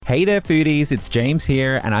Hey there foodies, it's James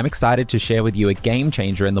here, and I'm excited to share with you a game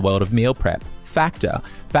changer in the world of meal prep. Factor.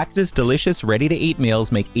 Factor's delicious, ready-to-eat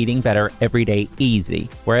meals make eating better every day easy.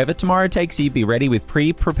 Wherever tomorrow takes you, be ready with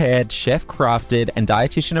pre-prepared, chef-crafted, and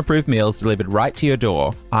dietitian-approved meals delivered right to your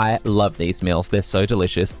door. I love these meals. They're so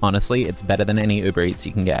delicious. Honestly, it's better than any Uber Eats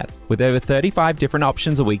you can get. With over 35 different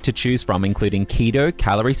options a week to choose from, including keto,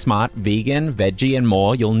 calorie smart, vegan, veggie, and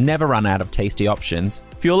more, you'll never run out of tasty options.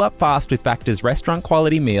 Fuel up fast with Factor's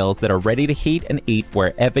restaurant-quality meals that are ready to heat and eat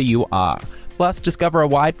wherever you are. Plus, discover a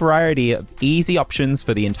wide variety of easy options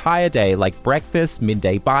for the entire day, like breakfast,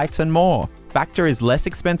 midday bites, and more. Factor is less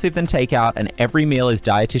expensive than takeout, and every meal is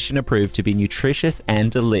dietitian approved to be nutritious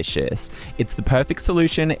and delicious. It's the perfect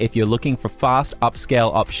solution if you're looking for fast,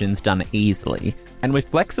 upscale options done easily. And with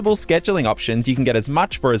flexible scheduling options, you can get as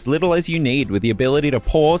much for as little as you need, with the ability to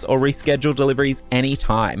pause or reschedule deliveries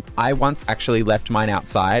anytime. I once actually left mine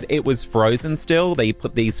outside. It was frozen still. They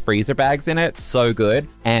put these freezer bags in it. So good.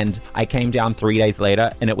 And I came down 3 days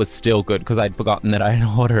later and it was still good because I'd forgotten that I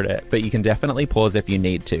had ordered it. But you can definitely pause if you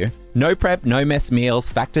need to. No prep, no mess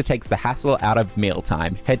meals. Factor takes the hassle out of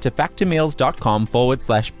mealtime. Head to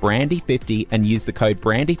factormeals.com/brandy50 and use the code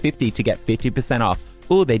brandy50 to get 50% off.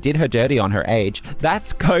 Ooh, they did her dirty on her age.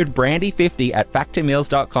 That's code brandy50 at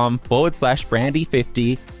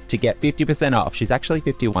factormeals.com/brandy50 to get 50% off. She's actually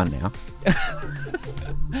 51 now.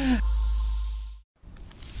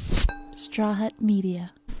 Straw Hut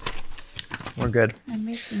Media. We're good. I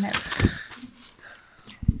made some notes.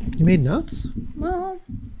 You made notes? Well,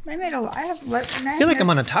 I made a lot. I feel like I'm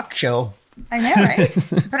on a talk show. I know, right?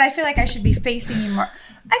 But I feel like I should be facing you more.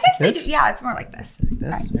 I guess they do. Yeah, it's more like this. Like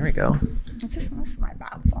this? There we go. This is my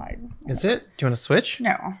bad side. Is it? Do you want to switch?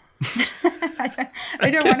 No. I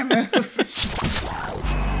don't want to move.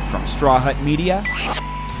 From Straw Hut Media,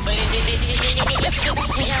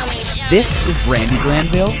 this is Brandy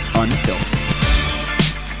Glanville Unfiltered.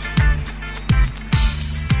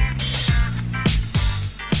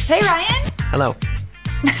 Hey, Ryan. Hello.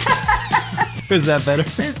 Is that better?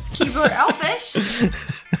 It's Keyboard Elfish.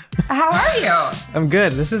 How are you? I'm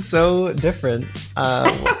good. This is so different.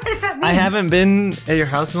 What does that mean? I haven't been at your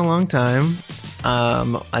house in a long time.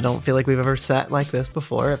 I don't feel like we've ever sat like this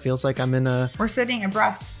before. It feels like I'm in a... We're sitting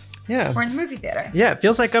abreast. Yeah. We're in the movie theater. Yeah, it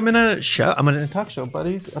feels like I'm in a show. I'm in a talk show.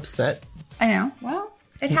 Buddy's upset. I know. Well,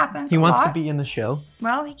 it happens. He wants to be in the show.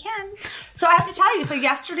 Well, he can. So I have to tell you. So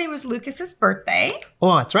yesterday was Lucas's birthday.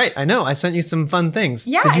 Oh, that's right. I know. I sent you some fun things.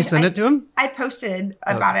 Yeah. Did you send it to him? I posted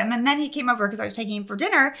about him, and then he came over because I was taking him for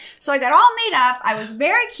dinner. So I got all made up. I was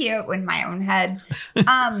very cute in my own head.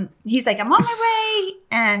 He's like, I'm on my way,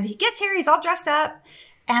 and he gets here. He's all dressed up,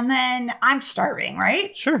 and then I'm starving,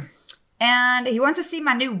 right? Sure. And he wants to see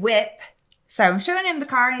my new whip. So I'm showing him the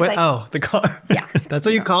car, and he's like, "Oh, the car." Yeah. That's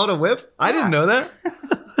what you call it, a whip? I didn't know that.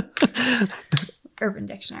 Urban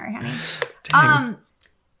Dictionary, honey. Dang.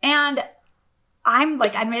 And I'm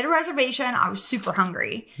like, I made a reservation. I was super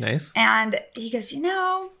hungry. Nice. And he goes,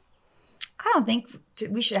 I don't think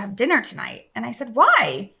we should have dinner tonight. And I said,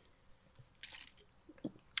 why?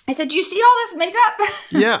 I said, do you see all this makeup?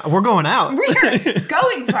 Yeah, we're going out. We're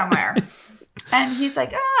going somewhere. And he's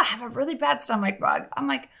like, I have a really bad stomach bug. I'm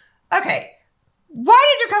like, okay, why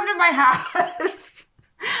did you come to my house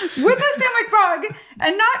with a stomach bug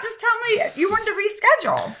and not just tell me you wanted to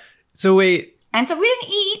reschedule? So wait. And so we didn't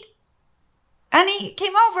eat. And he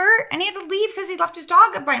came over and he had to leave because he left his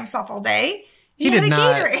dog up by himself all day. He had did a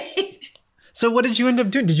not. Gatorade. So what did you end up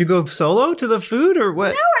doing? Did you go solo to the food or what?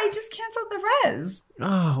 No, I just canceled the res.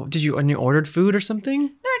 Oh, and you ordered food or something? No,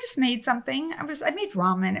 I just made something. I made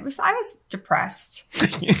ramen. I was depressed.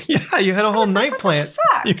 Yeah, you had a whole night plan.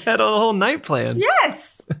 Fuck? You had a whole night plan.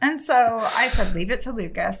 Yes. And so I said, leave it to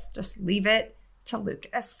Lucas. Just leave it to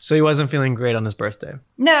Lucas. So he wasn't feeling great on his birthday.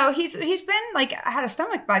 No, he's been like, I had a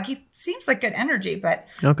stomach bug. He seems like good energy, but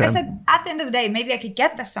Okay. I said at the end of the day, maybe I could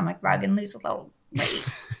get the stomach bug and lose a little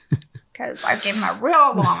weight. Because I gave him a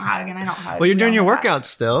real long hug and I don't hug. Well, you're doing your like workouts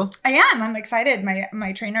still. I am. I'm excited.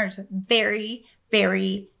 My trainer is very,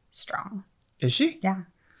 very strong. Is she? Yeah.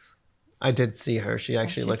 I did see her. She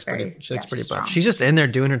actually looks pretty. She looks pretty she's buff. strong. She's just in there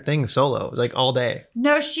doing her thing solo, like all day.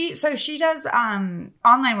 No, she does online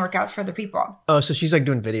workouts for other people. Oh, so she's like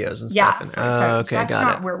doing videos and Yeah. stuff. So that's got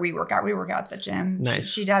not it. where we work out. We work out at the gym.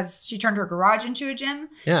 Nice. She turned her garage into a gym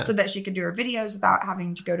so that she could do her videos without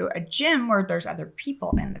having to go to a gym where there's other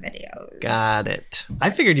people in the videos. Got it.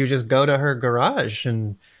 I figured you just go to her garage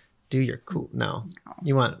and do your cool. No.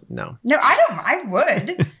 You want no. No, I don't. I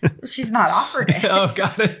would. She's not offered it. Oh,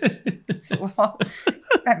 got it. Well,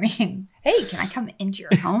 I mean, hey, can I come into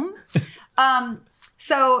your home?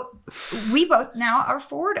 So we both now are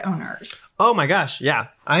Ford owners. Oh my gosh. Yeah.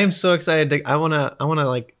 I am so excited. I want to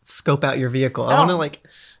like scope out your vehicle. I want to like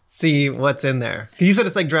see what's in there. You said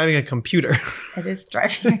it's like driving a computer. It is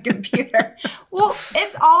driving a computer. Well,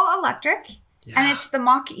 it's all electric. Yeah. And it's the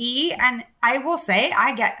Mach-E. And I will say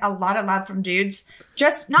I get a lot of love from dudes.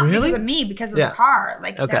 Just not because of me, because of the car.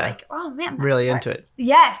 Like, they're like, oh man. Really into it.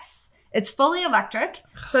 Yes. It's fully electric.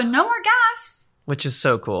 So no more gas. Which is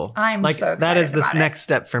so cool. I'm like, so excited that is this about next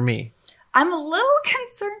step for me. I'm a little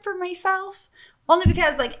concerned for myself. Only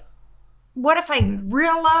because, like, what if I'm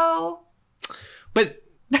real low? But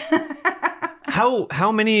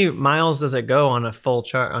how many miles does it go on a full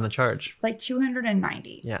charge? Like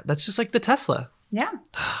 290. Yeah, that's just like the Tesla. Yeah.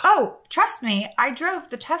 Oh, trust me, I drove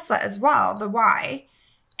the Tesla as well, the Y.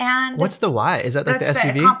 And what's the Y? Is that like the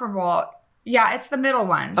SUV? The comparable. Yeah, it's the middle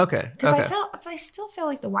one. Okay. Because I still feel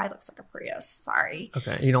like the Y looks like a Prius. Sorry.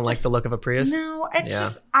 Okay. You don't like the look of a Prius? No, it's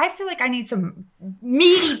just, I feel like I need some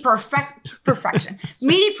meaty perfection.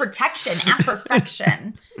 Meaty protection at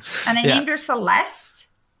perfection. And I named her Celeste.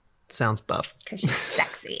 Sounds buff. Because she's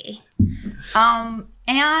sexy. And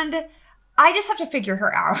I just have to figure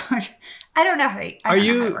her out. I don't know how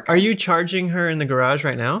to. Are you charging her in the garage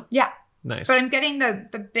right now? Yeah. Nice. But I'm getting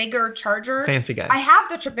the bigger charger. Fancy guy. I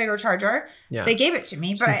have the bigger charger. Yeah. They gave it to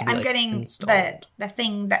me, but I'm getting the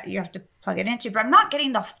thing that you have to plug it into. But I'm not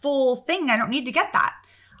getting the full thing. I don't need to get that.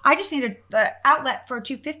 I just need the outlet for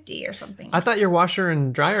 $250 or something. I thought your washer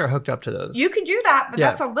and dryer are hooked up to those. You can do that, but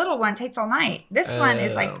that's a little one. It takes all night. This one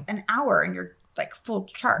is like an hour and you're like full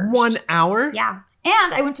charge. 1 hour? Yeah.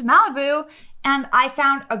 And I went to Malibu and I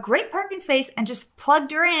found a great parking space and just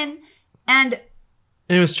plugged her in and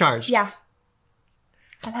it was charged. Yeah.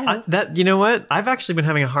 You know what? I've actually been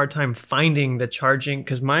having a hard time finding the charging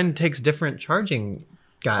because mine takes different charging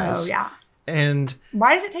guys. Oh, yeah. And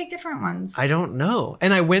why does it take different ones? I don't know.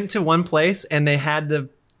 And I went to one place and they had the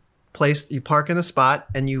place you park in the spot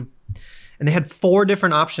and they had 4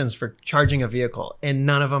 different options for charging a vehicle and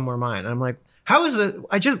none of them were mine. And I'm like, how is it?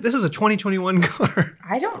 This is a 2021 car.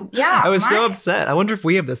 I was so upset. I wonder if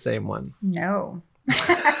we have the same one. No.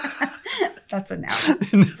 That's a no.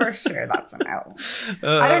 For sure, that's a no.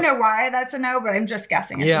 I don't know why that's a no, but I'm just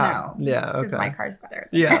guessing it's a no. Yeah, okay. Because my car's better.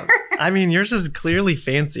 Yeah. I mean, yours is clearly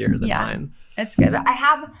fancier than mine. It's good. But I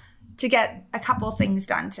have to get a couple things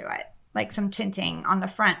done to it, like some tinting on the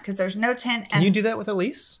front because there's no tint. Can you do that with a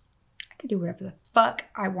lease? I can do whatever the fuck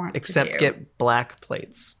I want Except to do. Get black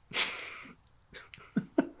plates.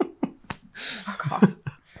 Fuck off.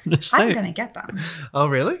 I'm going to get them. Oh,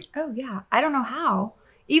 really? Oh, yeah. I don't know how.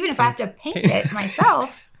 Even if I have to paint it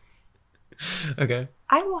myself. Okay.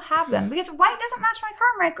 I will have them because white doesn't match my car.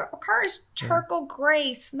 My car is charcoal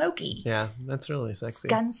gray, smoky. Yeah, that's really sexy.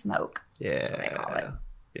 Gun smoke. Yeah. That's what I call it.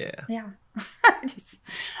 Yeah. Yeah.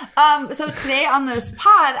 So today on this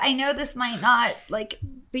pod, I know this might not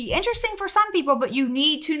be interesting for some people, but you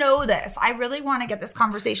need to know this. I really want to get this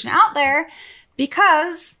conversation out there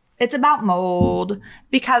because it's about mold.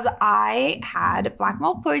 Because I had black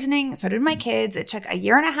mold poisoning. So did my kids. It took 1.5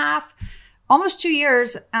 years, almost 2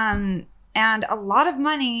 years, and a lot of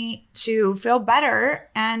money to feel better.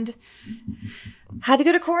 And had to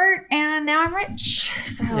go to court, and now I'm rich.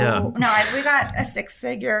 So we got a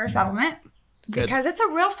 6-figure settlement. Good. Because it's a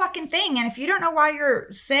real fucking thing. And if you don't know why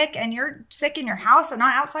you're sick and you're sick in your house and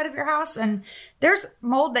not outside of your house, and there's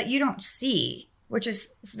mold that you don't see, which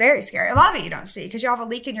is very scary. A lot of it you don't see because you have a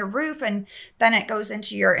leak in your roof and then it goes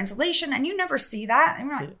into your insulation and you never see that. And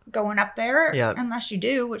you're not going up there unless you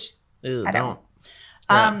do, which I don't.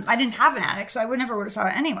 I didn't have an attic, so I never would have saw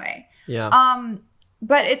it anyway. Yeah.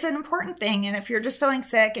 But it's an important thing. And if you're just feeling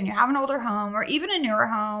sick and you have an older home or even a newer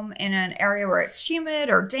home in an area where it's humid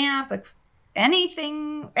or damp, like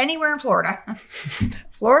anything, anywhere in Florida.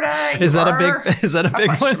 Florida. Is that a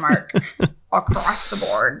big question mark across the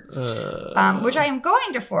board. Which I am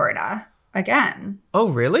going to Florida again. Oh,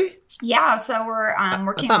 really? Yeah. So we're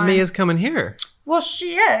working I thought Mia's coming here. Well,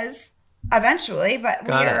 she is eventually, but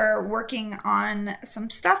we are working on some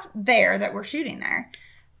stuff there that we're shooting there.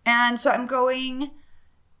 And so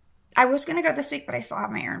I was going to go this week, but I still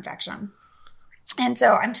have my ear infection. And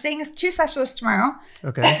so I'm seeing 2 specialists tomorrow.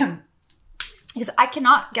 Okay. Because I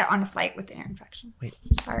cannot get on a flight with an ear infection. Wait.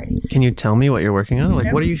 Sorry. Can you tell me what you're working on?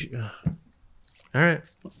 What are you... All right.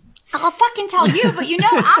 I'll fucking tell you, but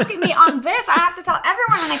asking me on this, I have to tell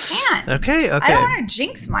everyone when I can't. Okay. I don't want to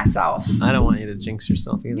jinx myself. I don't want you to jinx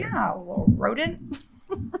yourself either. Yeah, a little rodent.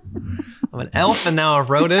 I'm an elf and now a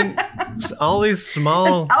rodent. All these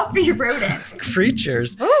small... Elfie rodent.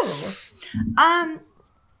 Creatures. Ooh.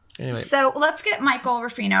 Anyway. So let's get Michael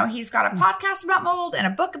Ruffino. He's got a podcast about mold and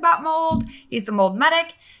a book about mold. He's the mold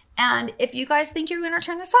medic. And if you guys think you're going to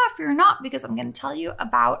turn this off, you're not, because I'm going to tell you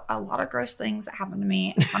about a lot of gross things that happened to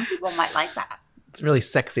me. And some people might like that. It's really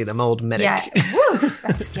sexy, the mold medic. Yeah. Woo,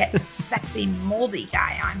 let's get sexy moldy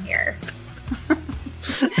guy on here. All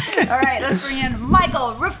right, let's bring in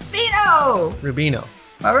Michael Ruffino. Rubino.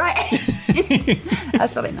 All right.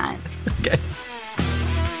 That's what I meant. Okay.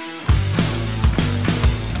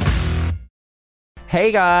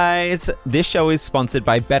 Hey guys! This show is sponsored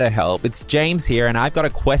by BetterHelp. It's James here, and I've got a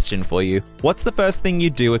question for you. What's the first thing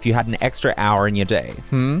you'd do if you had an extra hour in your day?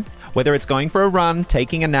 Whether it's going for a run,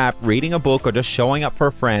 taking a nap, reading a book, or just showing up for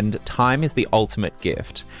a friend, time is the ultimate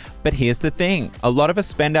gift. But here's the thing. A lot of us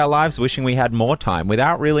spend our lives wishing we had more time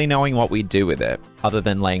without really knowing what we'd do with it, other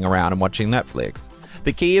than laying around and watching Netflix.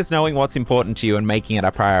 The key is knowing what's important to you and making it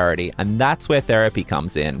a priority, and that's where therapy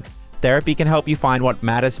comes in. Therapy can help you find what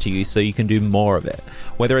matters to you so you can do more of it.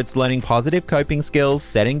 Whether it's learning positive coping skills,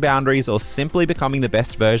 setting boundaries, or simply becoming the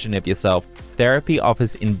best version of yourself, therapy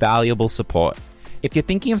offers invaluable support. If you're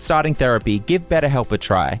thinking of starting therapy, give BetterHelp a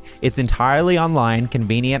try. It's entirely online,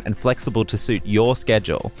 convenient, and flexible to suit your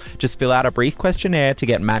schedule. Just fill out a brief questionnaire to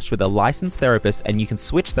get matched with a licensed therapist, and you can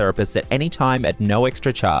switch therapists at any time at no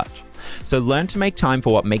extra charge. So learn to make time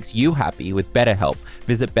for what makes you happy with BetterHelp.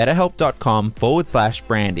 Visit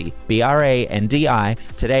betterhelp.com/Brandy, BRANDI,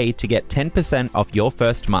 today to get 10% off your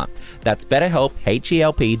first month. That's BetterHelp,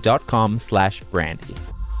 HELP.com/Brandy.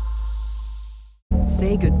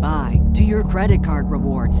 Say goodbye to your credit card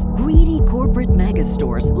rewards. Greedy corporate mega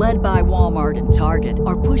stores, led by Walmart and Target,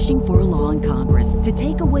 are pushing for a law in Congress to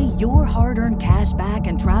take away your hard-earned cash back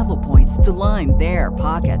and travel points to line their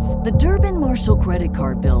pockets. The Durbin-Marshall credit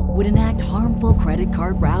card bill would enact harmful credit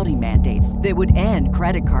card routing mandates that would end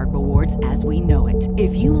credit card rewards as we know it.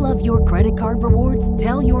 If you love your credit card rewards,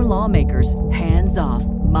 tell your lawmakers, hands off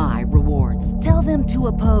my rewards. Tell them to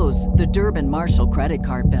oppose the Durbin-Marshall credit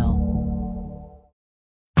card bill.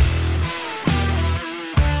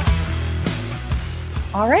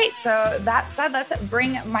 All right, so that said, let's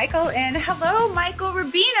bring Michael in. Hello, Michael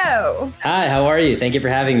Rubino. Hi, how are you? Thank you for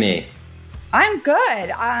having me. I'm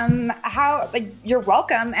good. You're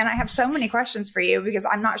welcome. And I have so many questions for you because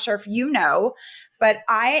I'm not sure if you know, but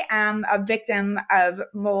I am a victim of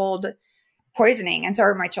mold poisoning, and so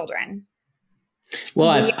are my children.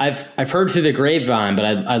 Well, I've heard through the grapevine, but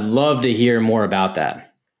I'd love to hear more about that.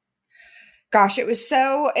 Gosh, it was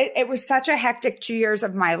such a hectic 2 years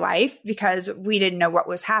of my life because we didn't know what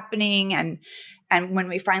was happening. And when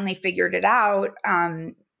we finally figured it out,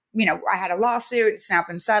 I had a lawsuit. It's now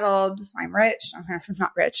been settled. I'm rich. I'm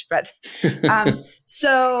not rich, but, I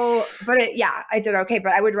did okay,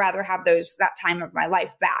 but I would rather have that time of my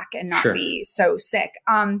life back and not be so sick.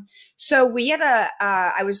 So we had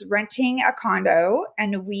I was renting a condo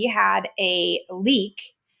and we had a leak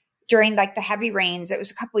during like the heavy rains. It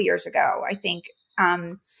was a couple of years ago, I think.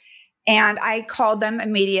 And I called them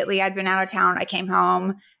immediately. I'd been out of town. I came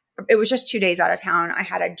home. It was just 2 days out of town. I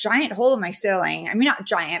had a giant hole in my ceiling. I mean, not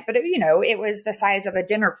giant, but it was the size of a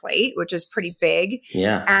dinner plate, which is pretty big.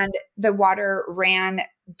 Yeah. And the water ran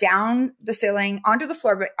down the ceiling, onto the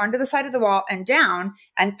floor, but onto the side of the wall and down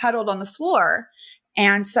and puddled on the floor.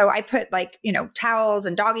 And so I put towels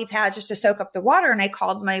and doggy pads just to soak up the water. And I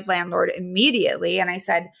called my landlord immediately and I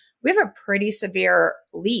said, we have a pretty severe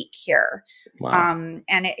leak here. Wow.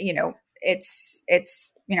 And I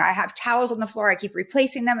have towels on the floor. I keep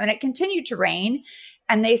replacing them and it continued to rain.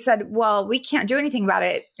 And they said, well, we can't do anything about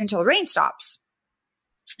it until the rain stops.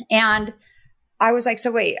 And I was like,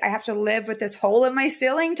 so wait, I have to live with this hole in my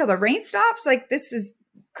ceiling till the rain stops? Like, this is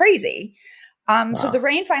crazy. Wow. So the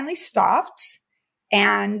rain finally stopped.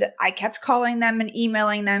 And I kept calling them and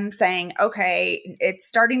emailing them saying, okay, it's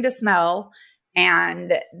starting to smell.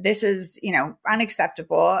 And this is,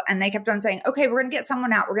 unacceptable. And they kept on saying, okay, we're going to get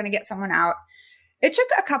someone out. We're going to get someone out. It took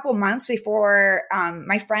a couple months before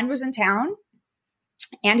my friend was in town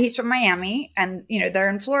and he's from Miami and, they're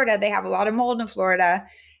in Florida. They have a lot of mold in Florida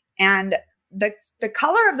and the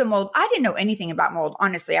color of the mold, I didn't know anything about mold.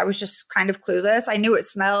 Honestly, I was just kind of clueless. I knew it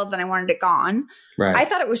smelled and I wanted it gone. Right. I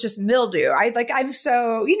thought it was just mildew. I'm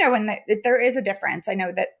so, and there is a difference. I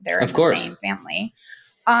know that they're in the same family.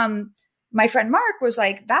 My friend Mark was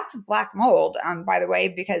like, that's black mold, by the way,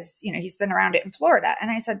 because, he's been around it in Florida. And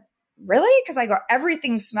I said, really? Because I go,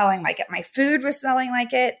 everything's smelling like it. My food was smelling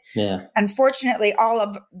like it. Yeah. Unfortunately, all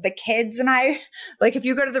of the kids and I, if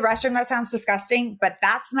you go to the restroom, that sounds disgusting, but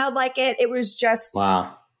that smelled like it. It was just,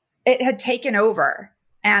 wow. It had taken over.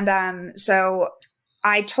 And so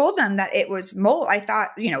I told them that it was mold. I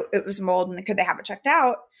thought, it was mold and could they have it checked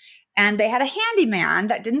out? And they had a handyman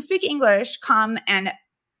that didn't speak English come and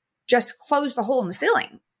just close the hole in the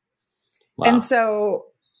ceiling. Wow. And so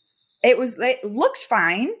it looked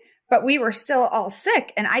fine, but we were still all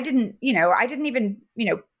sick. And I didn't even,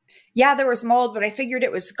 yeah, there was mold, but I figured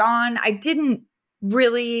it was gone. I didn't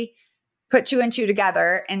really put two and two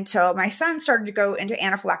together until my son started to go into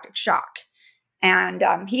anaphylactic shock. And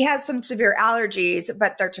he has some severe allergies,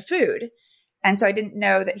 but they're to food. And so I didn't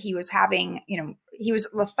know that he was having, he was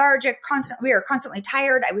lethargic, we were constantly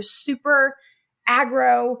tired. I was super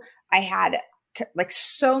aggro. I had like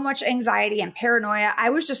so much anxiety and paranoia. I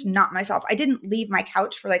was just not myself. I didn't leave my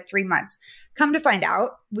couch for like 3 months. Come to find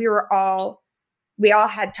out, we all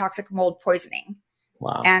had toxic mold poisoning.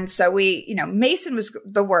 Wow. And so Mason was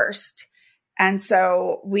the worst. And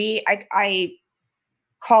so I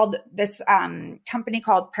called this company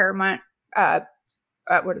called Paramount,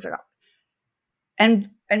 what is it called? And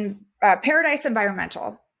Paradise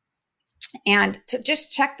Environmental. And to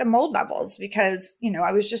just check the mold levels, because,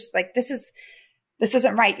 I was just like, this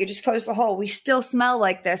isn't right. You just closed the hole. We still smell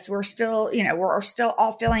like this. We're still, we're still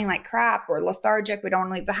all feeling like crap. We're lethargic. We don't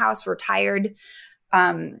want to leave the house. We're tired.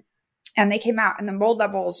 And they came out and the mold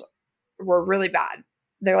levels were really bad.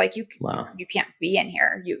 They're like, you can't be in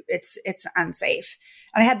here. It's unsafe.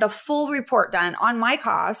 And I had the full report done on my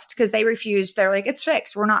cost because they refused. They're like, it's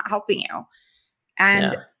fixed. We're not helping you.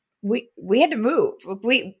 And we had to move.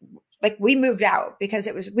 We moved out because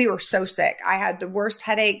we were so sick. I had the worst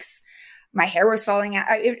headaches. My hair was falling out.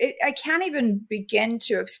 I can't even begin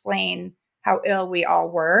to explain how ill we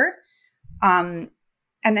all were. And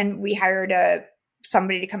then we hired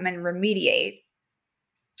somebody to come in and remediate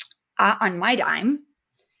on my dime,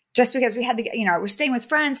 just because we had to, I was staying with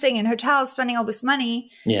friends, staying in hotels, spending all this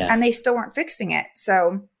money, and they still weren't fixing it.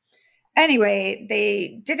 So anyway,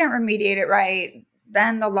 they didn't remediate it right.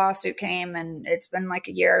 Then the lawsuit came and it's been like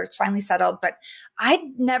a year. It's finally settled, but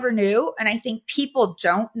I never knew. And I think people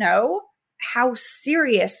don't know how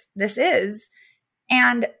serious this is.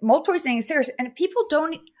 And mold poisoning is serious. And people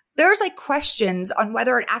there's like questions on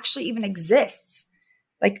whether it actually even exists.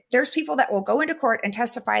 Like there's people that will go into court and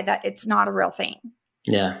testify that it's not a real thing.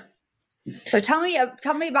 Yeah. So tell me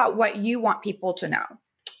about what you want people to know.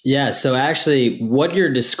 Yeah. So actually what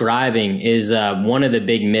you're describing is one of the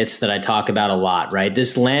big myths that I talk about a lot, right?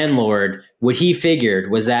 This landlord, what he figured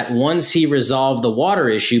was that once he resolved the water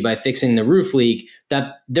issue by fixing the roof leak,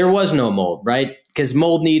 that there was no mold, right? Because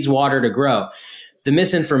mold needs water to grow. The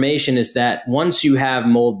misinformation is that once you have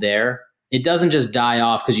mold there, it doesn't just die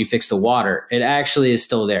off because you fix the water. It actually is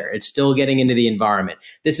still there. It's still getting into the environment.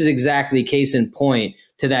 This is exactly case in point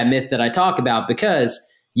to that myth that I talk about, because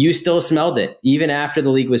you still smelled it even after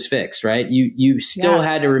the leak was fixed, right? You still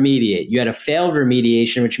had to remediate. You had a failed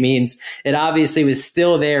remediation, which means it obviously was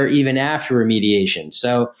still there even after remediation.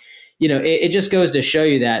 So, it just goes to show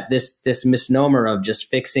you that this misnomer of just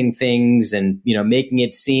fixing things and, making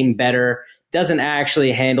it seem better doesn't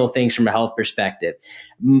actually handle things from a health perspective.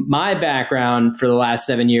 My background for the last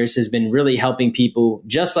 7 years has been really helping people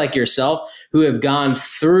just like yourself who have gone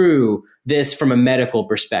through this from a medical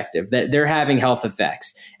perspective, that they're having health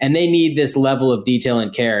effects and they need this level of detail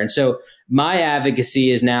and care. And so my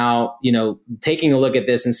advocacy is now, taking a look at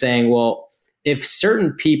this and saying, well, if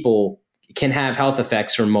certain people can have health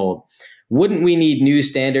effects from mold, wouldn't we need new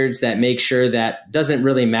standards that make sure that doesn't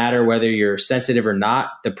really matter whether you're sensitive or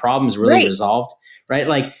not, the problem's really resolved, right?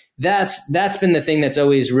 Like that's been the thing that's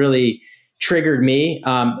always really triggered me,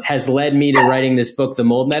 has led me to writing this book, The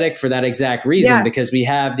Mold Medic, for that exact reason, because we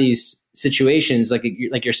have these situations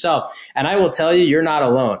like yourself. And I will tell you, you're not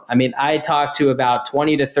alone. I mean, I talk to about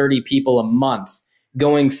 20 to 30 people a month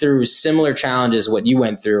going through similar challenges, what you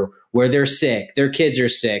went through, where they're sick, their kids are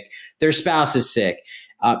sick, their spouse is sick.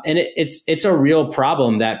 And it's a real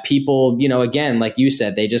problem that people, again, like you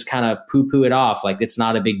said, they just kind of poo-poo it off like it's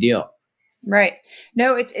not a big deal. Right.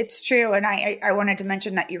 No, it's true. And I wanted to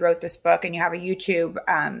mention that you wrote this book and you have a YouTube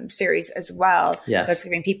series as well. Yes. That's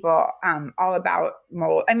giving people all about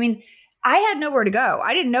mold. I mean, I had nowhere to go.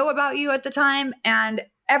 I didn't know about you at the time. And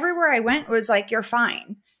everywhere I went was like, you're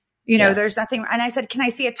fine. There's nothing. And I said, can I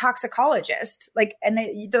see a toxicologist? And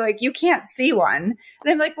they're like, you can't see one. And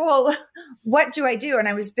I'm like, well, what do I do? And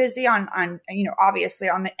I was busy on obviously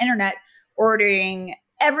on the internet ordering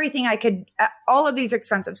everything I could, all of these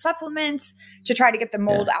expensive supplements to try to get the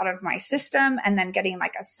mold out of my system, and then getting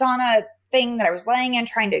like a sauna thing that I was laying in,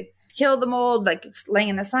 trying to kill the mold, like it's laying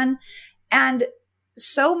in the sun. And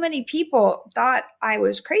so many people thought I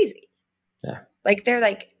was crazy. Yeah. Like they're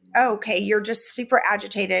like, oh, okay, you're just super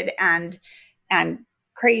agitated and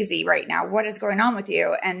crazy right now. What is going on with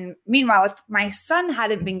you? And meanwhile, if my son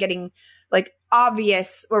hadn't been getting like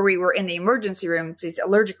obvious where we were in the emergency room, these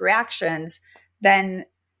allergic reactions, then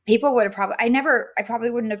people would have I probably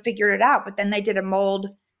wouldn't have figured it out. But then they did a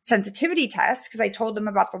mold sensitivity test because I told them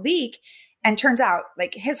about the leak, and turns out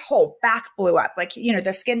like his whole back blew up, like,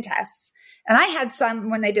 the skin tests. And I had some,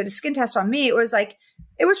 when they did a skin test on me, it was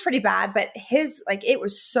pretty bad, but it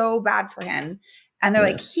was so bad for him. And they're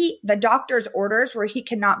like, the doctor's orders were he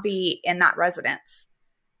cannot be in that residence.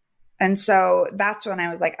 And so that's when I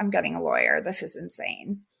was like, I'm getting a lawyer. This is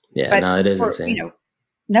insane. Yeah, no, it is insane.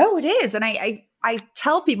 No, it is. And I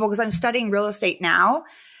tell people, because I'm studying real estate now,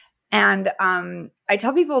 and I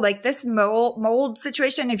tell people like this mold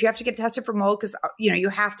situation, if you have to get tested for mold, because, you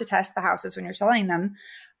have to test the houses when you're selling them.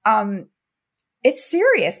 It's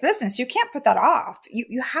serious business. You can't put that off.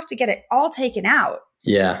 You have to get it all taken out.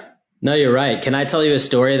 Yeah. No, you're right. Can I tell you a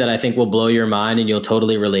story that I think will blow your mind and you'll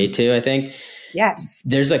totally relate to, I think? Yes.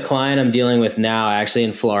 There's a client I'm dealing with now, actually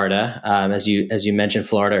in Florida, as you mentioned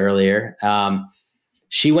Florida earlier.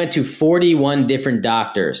 She went to 41 different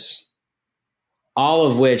doctors, all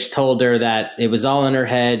of which told her that it was all in her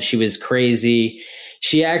head. She was crazy.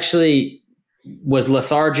 She actually was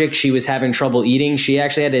lethargic. She was having trouble eating. She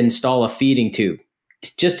actually had to install a feeding tube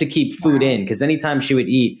just to keep food in, because anytime she would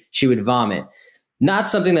eat, she would vomit. Not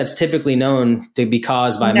something that's typically known to be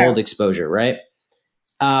caused by mold exposure, right?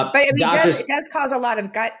 But I mean, it does cause a lot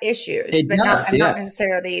of gut issues, but not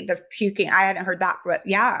necessarily the puking. I hadn't heard that, but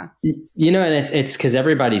yeah. And it's because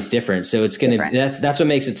everybody's different. So it's going to, that's what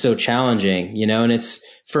makes it so challenging, and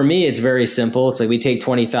for me, it's very simple. It's like we take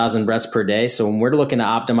 20,000 breaths per day. So when we're looking to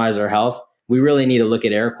optimize our health, we really need to look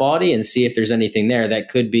at air quality and see if there's anything there that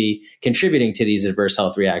could be contributing to these adverse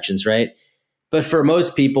health reactions, right? But for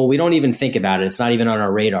most people, we don't even think about it. It's not even on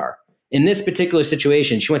our radar. In this particular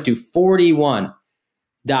situation, she went to 41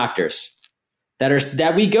 doctors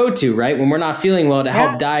that we go to, right, when we're not feeling well to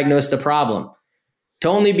help diagnose the problem. To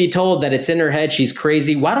only be told that it's in her head, she's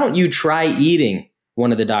crazy. Why don't you try eating?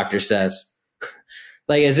 One of the doctors says,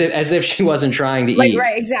 like as if she wasn't trying to eat.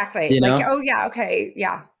 Right, exactly. Like, oh yeah, okay,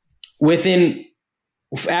 yeah.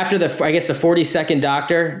 After the 42nd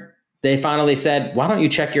doctor, they finally said, why don't you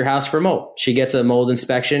check your house for mold? She gets a mold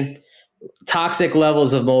inspection, toxic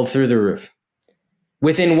levels of mold through the roof.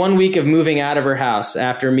 Within 1 week of moving out of her house,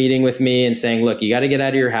 after meeting with me and saying, look, you got to get out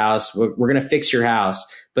of your house. We're going to fix your house.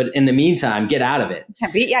 But in the meantime, get out of it.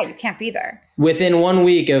 You can't be there. Within 1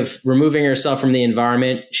 week of removing herself from the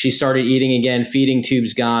environment, she started eating again, feeding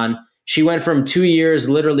tubes gone. She went from 2 years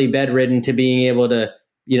literally bedridden to being able to,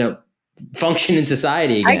 function in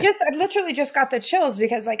society again. I literally just got the chills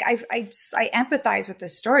because like I empathize with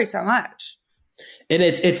this story so much. And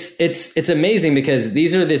it's amazing because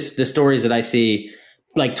these are the stories that I see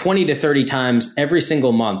like 20 to 30 times every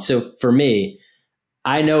single month. So for me,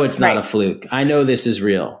 I know it's not a fluke. I know this is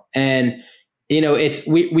real. And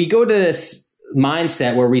we go to this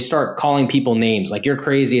mindset where we start calling people names like you're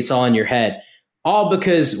crazy, it's all in your head, all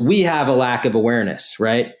because we have a lack of awareness,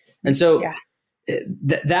 right? And so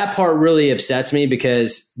that part really upsets me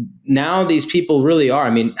because now these people really are. I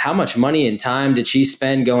mean, how much money and time did she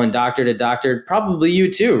spend going doctor to doctor? Probably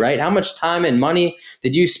you too, right? How much time and money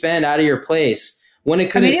did you spend out of your place when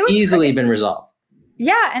it could have easily been resolved?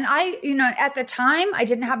 Yeah. And at the time I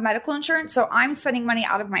didn't have medical insurance. So I'm spending money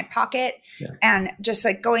out of my pocket and just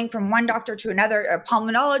like going from one doctor to another, a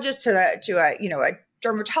pulmonologist to a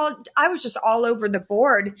dermatologist. I was just all over the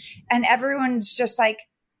board and everyone's just like,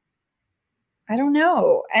 I don't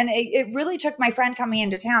know. And it really took my friend coming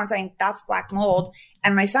into town saying that's black mold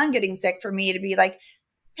and my son getting sick for me to be like,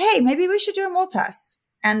 hey, maybe we should do a mold test.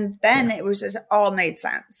 And then it was just all made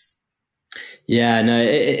sense. Yeah, no,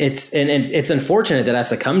 it's unfortunate that it has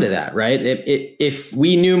to come to that, right? If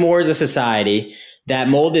we knew more as a society that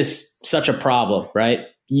mold is such a problem, right?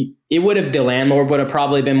 The landlord would have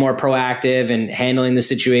probably been more proactive in handling the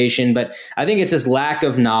situation. But I think it's this lack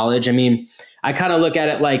of knowledge. I mean, I kind of look at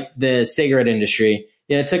it like the cigarette industry.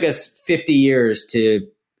 It took us 50 years to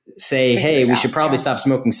say, hey, we should probably stop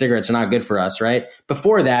smoking cigarettes. They're not good for us, right?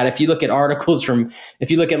 Before that, if you look at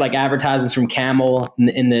like advertisements from Camel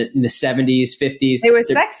in the 70s, 50s. It was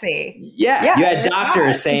sexy. Yeah. You had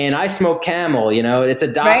doctors saying, I smoke Camel. It's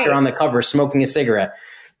a doctor on the cover smoking a cigarette,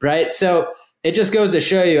 right? So it just goes to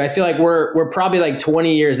show you, I feel like we're probably like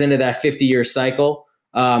 20 years into that 50-year cycle.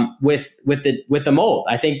 With the mold.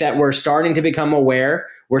 I think that we're starting to become aware.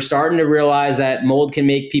 We're starting to realize that mold can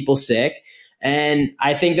make people sick. And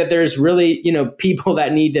I think that there's really, people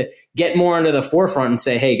that need to get more into the forefront and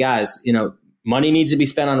say, hey guys, money needs to be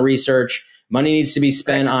spent on research. Money needs to be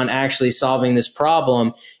spent on actually solving this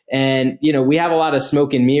problem. And, we have a lot of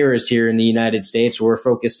smoke and mirrors here in the United States where we're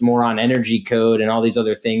focused more on energy code and all these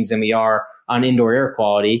other things than we are on indoor air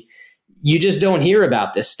quality. You just don't hear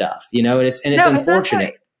about this stuff, and it's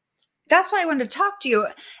unfortunate. That's why I wanted to talk to you.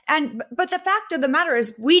 But the fact of the matter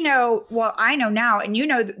is I know now, and you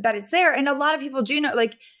know that it's there. And a lot of people do know,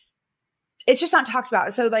 like, it's just not talked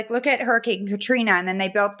about. So like, look at Hurricane Katrina, and then they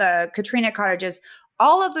built the Katrina cottages.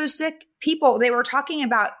 All of those sick people, they were talking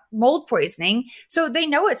about mold poisoning. So they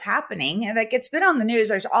know it's happening. And like, it's been on the news.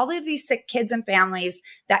 There's all of these sick kids and families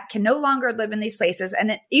that can no longer live in these places.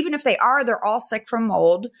 And even if they are, they're all sick from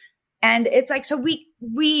mold. And it's like, so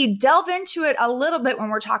we delve into it a little bit when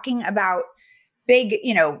we're talking about big,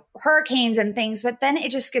 hurricanes and things, but then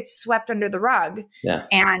it just gets swept under the rug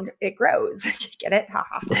and it grows. Get it?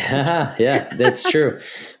 Yeah, that's true.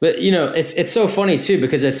 But it's so funny too,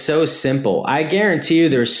 because it's so simple. I guarantee you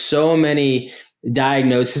there's so many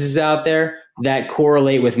diagnoses out there that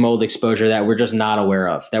correlate with mold exposure that we're just not aware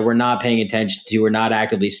of, that we're not paying attention to, we're not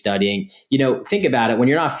actively studying. Think about it. When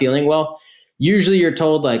you're not feeling well, usually you're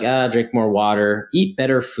told like, drink more water, eat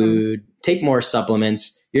better food, take more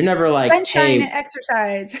supplements. You're never like, sunshine and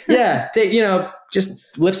exercise.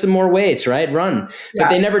 Just lift some more weights, right? Run. But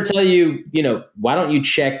they never tell you, why don't you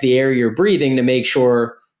check the air you're breathing to make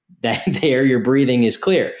sure that the air you're breathing is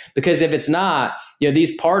clear? Because if it's not,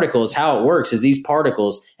 these particles, how it works is these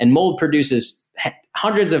particles, and mold produces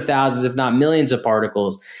hundreds of thousands, if not millions of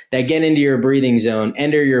particles that get into your breathing zone,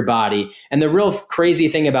 enter your body. And the real crazy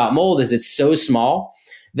thing about mold is it's so small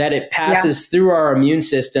that it passes through our immune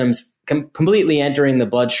systems, completely entering the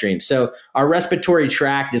bloodstream. So our respiratory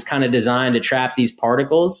tract is kind of designed to trap these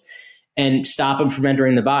particles and stop them from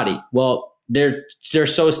entering the body. Well, they're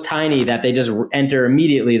so tiny that they just enter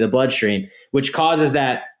immediately the bloodstream, which causes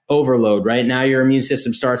that overload, right? Now your immune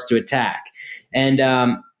system starts to attack.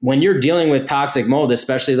 And when you're dealing with toxic mold,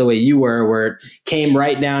 especially the way you were, where it came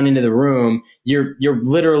right down into the room, you're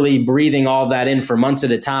literally breathing all of that in for months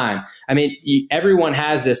at a time. I mean, everyone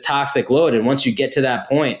has this toxic load. And once you get to that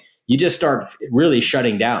point, you just start really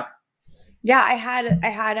shutting down. Yeah, I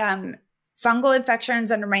had fungal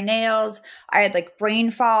infections under my nails. I had like brain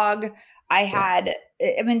fog. I had,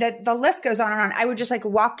 the list goes on and on. I would just like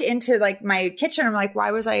walk into like my kitchen. I'm like,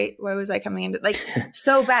 why was I coming into like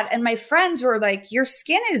so bad? And my friends were like, your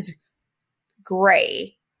skin is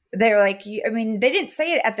gray. They're like, they didn't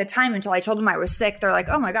say it at the time until I told them I was sick. They're like,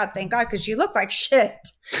 oh my God, thank God. Cause you look like shit.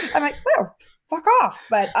 I'm like, well, fuck off.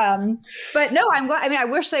 But no, I'm glad. I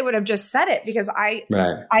wish they would have just said it because I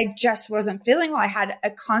just wasn't feeling well. I had a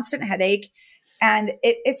constant headache, and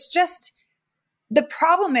it's just, the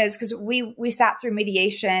problem is because we sat through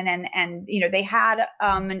mediation and they had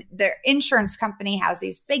their insurance company has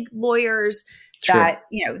these big lawyers that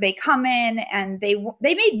they come in and they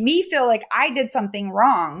made me feel like I did something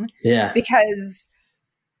wrong. Yeah, because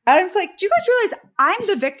I was like, do you guys realize I'm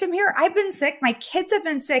the victim here? I've been sick. My kids have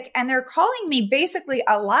been sick, and they're calling me basically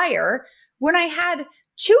a liar when I had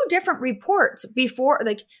two different reports before,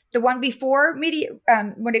 like the one before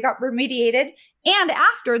when it got remediated, and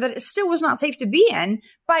after that, it still was not safe to be in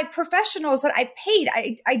by professionals that I paid.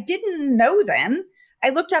 I didn't know them. I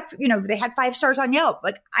looked up, they had 5 stars on Yelp.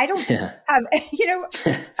 Like, I don't have,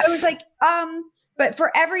 I was like, but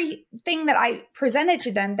for everything that I presented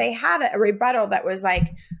to them, they had a rebuttal that was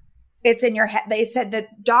like, it's in your head. They said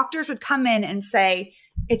that doctors would come in and say,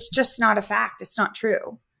 it's just not a fact. It's not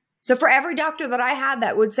true. So for every doctor that I had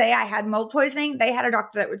that would say I had mold poisoning, they had a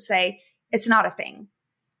doctor that would say it's not a thing.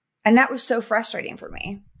 And that was so frustrating for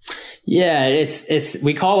me. Yeah, it's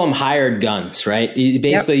we call them hired guns, right?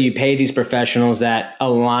 Basically, you pay these professionals that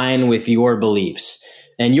align with your beliefs.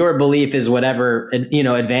 And your belief is whatever,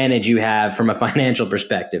 advantage you have from a financial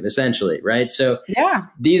perspective, essentially, right? So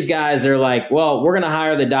these guys are like, well, we're going to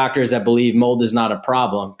hire the doctors that believe mold is not a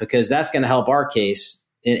problem because that's going to help our case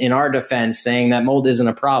in our defense, saying that mold isn't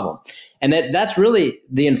a problem. And that's really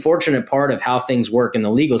the unfortunate part of how things work in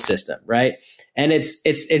the legal system, right? And it's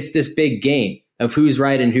this big game of who's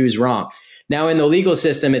right and who's wrong. Now, in the legal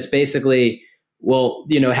system, it's basically, well,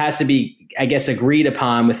 it has to be, I guess, agreed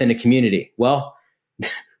upon within a community. Well,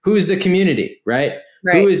 who's the community, right?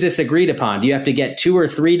 Who is this agreed upon? Do you have to get 2 or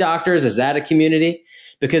 3 doctors? Is that a community?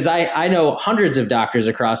 Because I know hundreds of doctors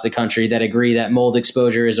across the country that agree that mold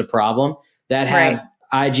exposure is a problem, that have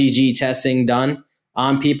IgG testing done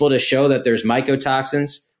on people to show that there's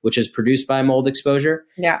mycotoxins, which is produced by mold exposure.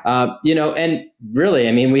 Yeah. And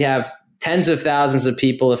really, we have tens of thousands of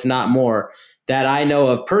people, if not more, that I know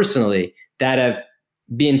of personally that have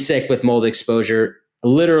been sick with mold exposure,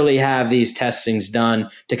 literally have these testings done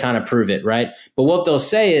to kind of prove it, right? But what they'll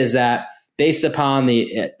say is that based upon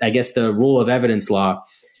the rule of evidence law,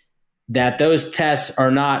 that those tests are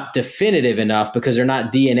not definitive enough because they're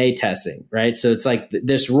not DNA testing, right? So it's like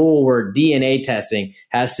this rule where DNA testing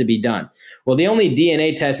has to be done. Well, the only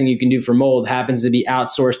DNA testing you can do for mold happens to be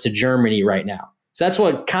outsourced to Germany right now. So that's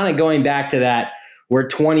what kind of going back to that, we're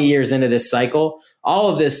 20 years into this cycle, all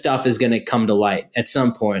of this stuff is going to come to light at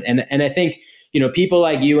some point. And I think, people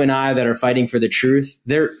like you and I that are fighting for the truth,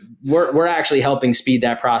 we're actually helping speed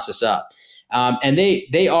that process up. And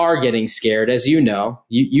they are getting scared, as you know.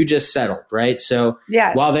 You just settled, right? So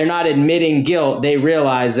yes. While they're not admitting guilt, they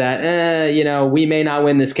realize that, we may not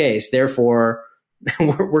win this case. Therefore,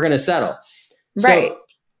 we're going to settle. Right. So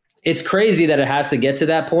it's crazy that it has to get to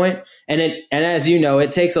that point. And as you know,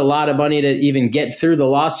 it takes a lot of money to even get through the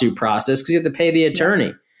lawsuit process because you have to pay the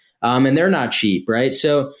attorney. And they're not cheap, right?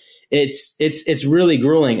 So it's really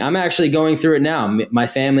grueling. I'm actually going through it now. My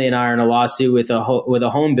family and I are in a lawsuit with a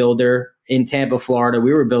home builder in Tampa, Florida.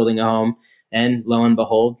 We were building a home, and lo and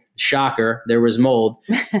behold, shocker, there was mold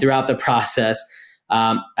throughout the process.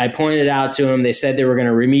 I pointed out to them. They said they were going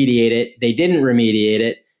to remediate it. They didn't remediate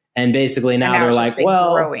it. And basically now they're like,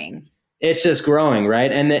 well, growing. It's just growing,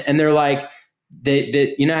 right? And they're like,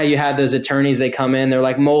 they you know how you had those attorneys, they come in, they're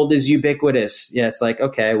like, mold is ubiquitous. Yeah, it's like,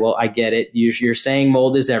 okay, well, I get it. You're saying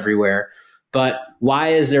mold is everywhere, but why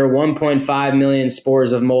is there 1.5 million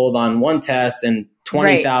spores of mold on one test and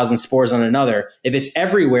 20,000 spores on another? If it's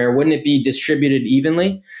everywhere, wouldn't it be distributed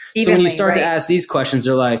evenly? So when you start to ask these questions,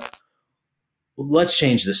 they're like, let's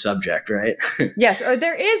change the subject, right? Yes,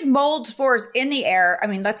 there is mold spores in the air. I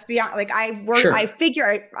mean, let's be honest. Like I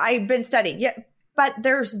figure I've been studying, but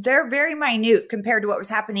they're very minute compared to what was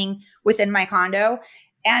happening within my condo.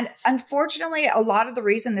 And unfortunately, a lot of the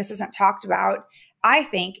reason this isn't talked about, I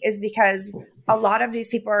think, is because a lot of these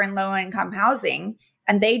people are in low income housing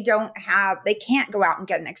and they can't go out and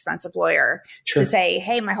get an expensive lawyer to say,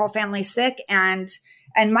 hey, my whole family's sick. And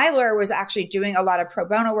my lawyer was actually doing a lot of pro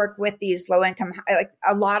bono work with these low income, like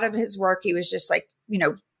a lot of his work, he was just like,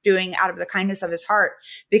 doing out of the kindness of his heart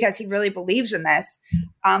because he really believes in this.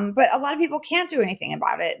 But a lot of people can't do anything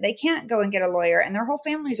about it. They can't go and get a lawyer and their whole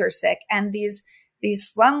families are sick. And these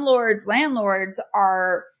slumlords, landlords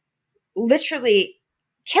are literally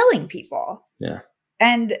killing people. Yeah.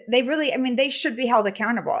 And they should be held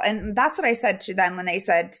accountable. And that's what I said to them when they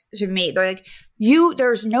said to me, they're like,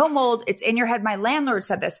 there's no mold. It's in your head. My landlord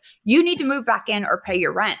said this. You need to move back in or pay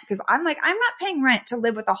your rent. Because I'm like, I'm not paying rent to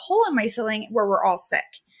live with a hole in my ceiling where we're all sick.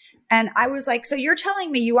 And I was like, so you're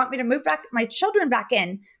telling me you want me to move back my children back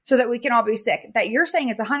in so that we can all be sick, that you're saying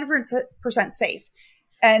it's 100% safe.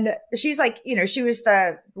 And she's like, she was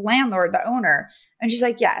the landlord, the owner. And she's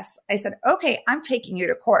like, yes. I said, okay, I'm taking you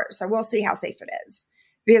to court. So we'll see how safe it is.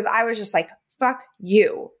 Because I was just like, fuck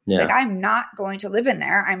you. Yeah. Like, I'm not going to live in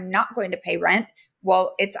there. I'm not going to pay rent.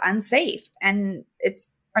 Well, it's unsafe. And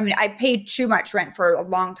I paid too much rent for a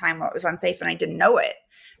long time while it was unsafe and I didn't know it.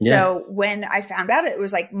 Yeah. So when I found out it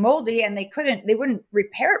was like moldy and they wouldn't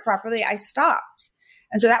repair it properly, I stopped.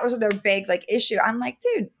 And so that was their big issue. I'm like,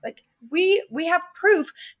 dude, we have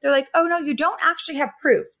proof. They're like, oh no, you don't actually have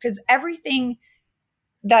proof. Because everything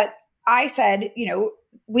that I said,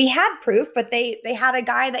 we had proof, but they had a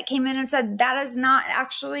guy that came in and said, that is not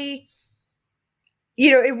actually,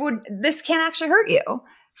 this can't actually hurt you.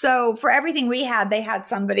 So for everything we had, they had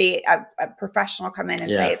somebody, a professional come in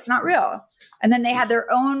and say, it's not real. And then they had their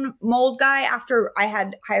own mold guy after I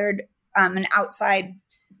had hired an outside,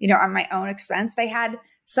 on my own expense. They had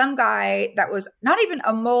some guy that was not even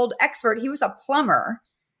a mold expert. He was a plumber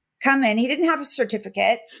come in. He didn't have a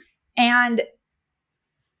certificate and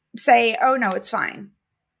say, oh no, it's fine.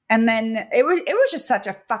 And then it was just such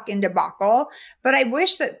a fucking debacle. But I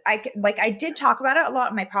wish that I did talk about it a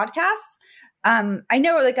lot on my podcasts. I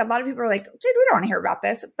know a lot of people are like, dude, we don't want to hear about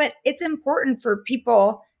this, but it's important for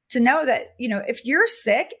people to know that, if you're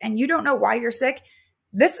sick and you don't know why you're sick,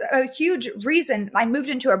 this is a huge reason. I moved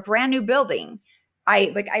into a brand new building.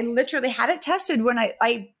 I literally had it tested when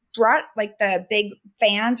I brought the big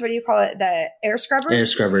fans. What do you call it? The air scrubbers. Air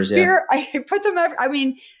scrubbers. Yeah. Here, I put them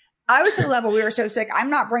I was to the level we were so sick. I'm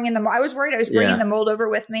not bringing them. I was worried I was bringing the mold over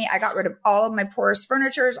with me. I got rid of all of my porous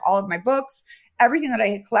furnitures, all of my books, everything that I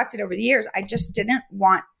had collected over the years. I just didn't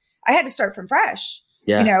want, I had to start from fresh,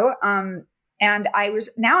 and I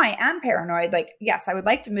am paranoid. Yes, I would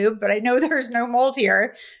like to move, but I know there's no mold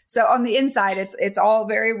here. So on the inside, it's all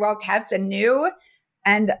very well kept and new.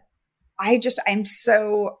 And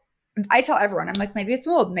I tell everyone, I'm like, maybe it's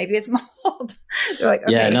mold. Maybe it's mold. They're like,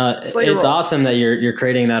 okay, it's awesome that you're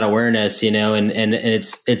creating that awareness, and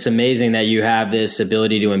it's amazing that you have this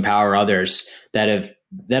ability to empower others that have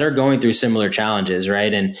that are going through similar challenges,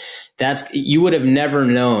 right? And you would have never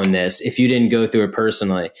known this if you didn't go through it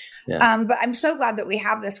personally. Yeah. But I'm so glad that we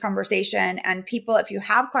have this conversation. And people, if you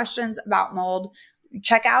have questions about mold,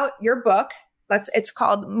 check out your book. It's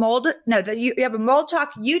called Mold. No, you have a Mold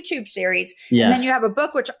Talk YouTube series. Yes. And then you have a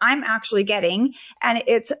book, which I'm actually getting. And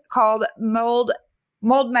it's called Mold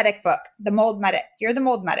Medic book, the Mold Medic. You're the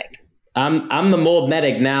Mold Medic. I'm the Mold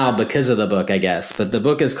Medic now because of the book, I guess. But the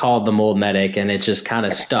book is called The Mold Medic, and it just kind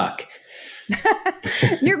of stuck.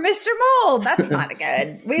 You're Mr. Mold. That's not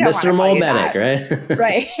good. We don't Mr. Mold Medic, right?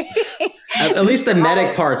 Right. At least the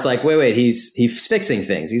medic part's like, wait, he's fixing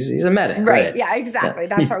things. He's a medic, right? Yeah, exactly.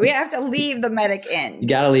 Yeah. That's right. We have to leave the medic in. You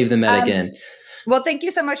got to leave the medic in. Well, thank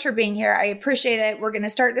you so much for being here. I appreciate it. We're going to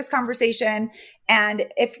start this conversation, and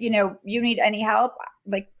if you need any help,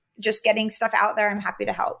 like just getting stuff out there, I'm happy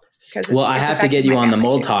to help. Well, I have to get you on the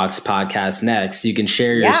Mold Talks podcast next. You can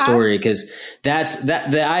share your story, because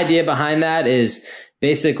the idea behind that is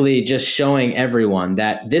basically just showing everyone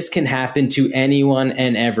that this can happen to anyone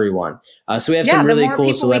and everyone. So we have some really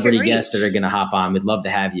cool celebrity guests that are going to hop on. We'd love to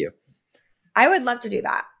have you. I would love to do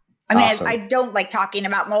that. I mean, Awesome. I don't like talking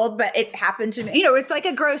about mold, but it happened to me. It's like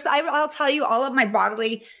I'll tell you all of my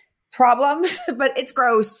bodily problems, but it's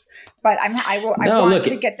gross. But I want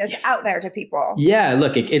to get this out there to people. Yeah,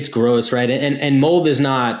 look, it's gross, right? And mold is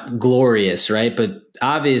not glorious, right? But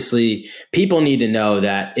obviously, people need to know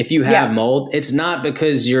that if you have mold, it's not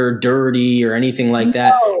because you're dirty or anything like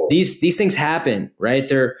that. These things happen, right?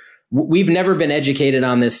 We've never been educated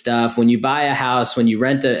on this stuff. When you buy a house, when you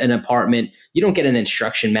rent an apartment, you don't get an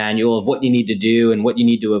instruction manual of what you need to do and what you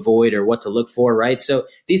need to avoid or what to look for, right? So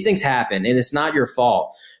these things happen, and it's not your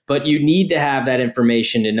fault. But you need to have that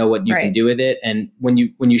information to know what you can do with it. And when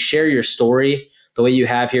you share your story the way you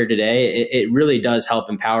have here today, it really does help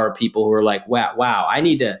empower people who are like, wow, I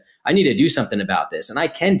need to do something about this, and I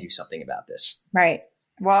can do something about this. Right.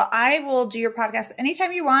 Well, I will do your podcast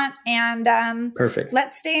anytime you want, and perfect.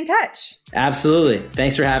 Let's stay in touch. Absolutely.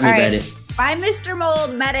 Thanks for having me, Betty. Bye, Mr.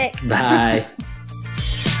 Mold Medic. Bye.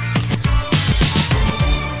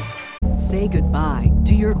 Say goodbye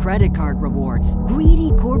to your credit card rewards.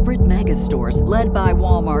 Greedy corporate mega stores, led by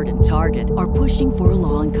Walmart and Target, are pushing for a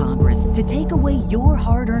law in Congress to take away your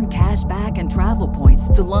hard-earned cash back and travel points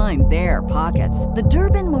to line their pockets. The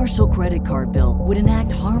Durbin-Marshall credit card bill would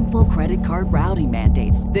enact harmful credit card routing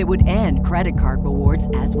mandates that would end credit card rewards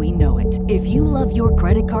as we know it. If you love your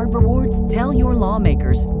credit card rewards, tell your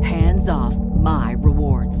lawmakers, hands off my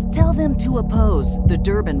rewards. Tell them to oppose the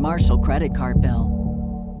Durbin-Marshall credit card bill.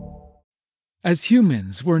 As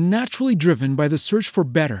humans, we're naturally driven by the search for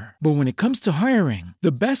better. But when it comes to hiring,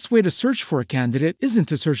 the best way to search for a candidate isn't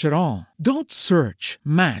to search at all. Don't search,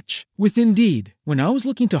 match with Indeed. When I was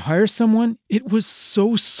looking to hire someone, it was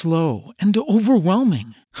so slow and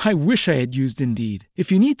overwhelming. I wish I had used Indeed.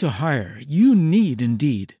 If you need to hire, you need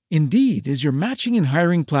Indeed. Indeed is your matching and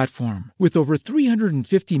hiring platform with over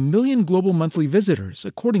 350 million global monthly visitors,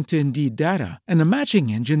 according to Indeed data, and a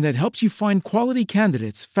matching engine that helps you find quality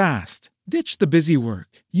candidates fast. Ditch the busy work.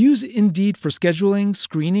 Use Indeed for scheduling,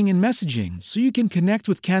 screening, and messaging so you can connect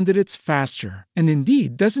with candidates faster. And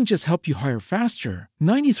Indeed doesn't just help you hire faster.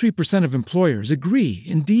 93% of employers agree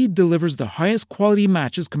Indeed delivers the highest quality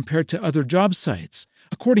matches compared to other job sites,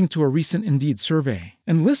 according to a recent Indeed survey.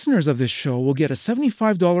 And listeners of this show will get a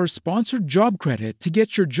 $75 sponsored job credit to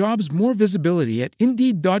get your jobs more visibility at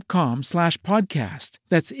Indeed.com/podcast.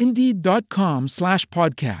 That's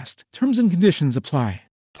Indeed.com/podcast. Terms and conditions apply.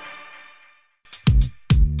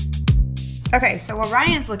 Okay, so while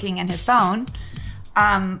Ryan's looking in his phone,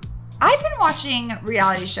 I've been watching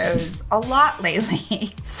reality shows a lot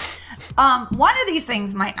lately. One of these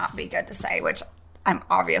things might not be good to say, which I'm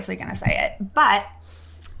obviously going to say it, but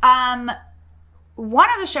one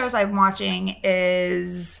of the shows I'm watching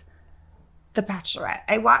is The Bachelorette.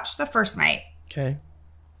 I watched the first night. Okay.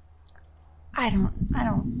 I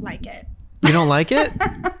don't like it. You don't like it?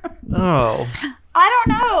 Oh. I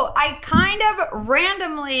don't know. I kind of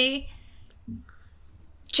randomly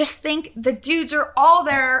just think the dudes are all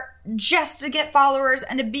there just to get followers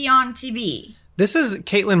and to be on TV. This is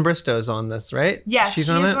Caitlin Bristow's on this, right? Yes, she's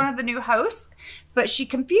she on is it? one of the new hosts, but she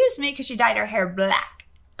confused me because she dyed her hair black.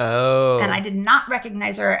 Oh. And I did not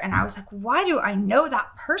recognize her, and I was like, why do I know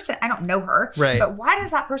that person? I don't know her, right? But why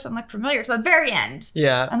does that person look familiar? To the very end.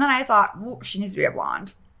 Yeah. And then I thought, well, she needs to be a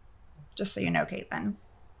blonde. Just so you know, Caitlin.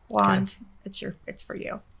 Blonde. Okay. It's for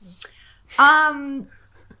you.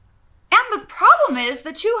 And the problem is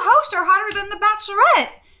the two hosts are hotter than the Bachelorette,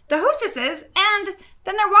 the hostesses, and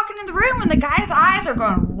then they're walking in the room and the guy's eyes are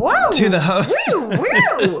going, whoa. To the host. Woo,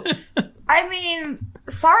 woo. I mean,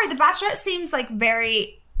 sorry, The Bachelorette seems like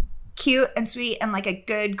very cute and sweet and like a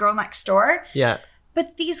good girl next door. Yeah.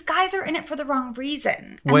 But these guys are in it for the wrong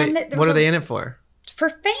reason. And Wait, then what are they in it for? For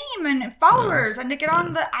fame and followers and to get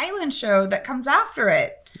on the island show that comes after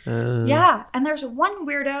it. Yeah. And there's one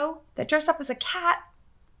weirdo that dressed up as a cat.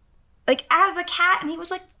 Like as a cat. And he was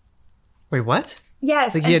like... Wait, what?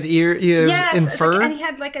 Yes. Like he had ears and fur? Like, and he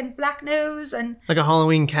had like a black nose and... Like a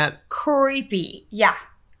Halloween cat? Creepy. Yeah.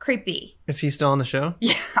 Creepy. Is he still on the show?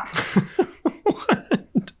 Yeah.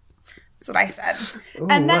 That's what I said. Ooh,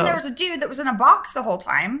 and then wow. there was a dude that was in a box the whole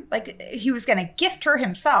time. Like he was going to gift her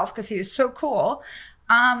himself because he was so cool.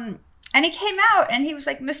 And he came out and he was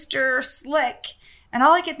like Mr. Slick. And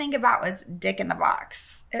all I could think about was dick in the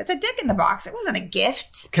box. It was a dick in the box. It wasn't a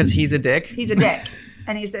gift. Because he's a dick? He's a dick.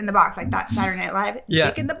 And he's in the box like that Saturday Night Live. Yeah.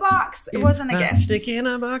 Dick in the box. It wasn't a gift. Dick in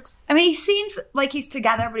a box? I mean, he seems like he's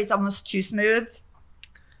together, but he's almost too smooth.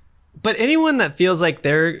 But anyone that feels like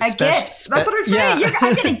they're A gift. That's what I'm saying. Yeah.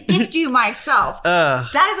 I'm going to gift you myself.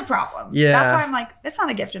 That is a problem. Yeah. That's why I'm like, it's not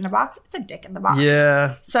a gift in a box. It's a dick in the box.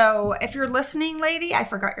 Yeah. So if you're listening, lady, I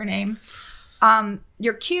forgot your name.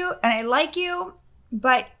 You're cute and I like you,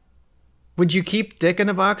 but... Would you keep dick in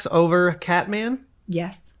a box over Catman?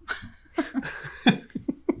 Yes.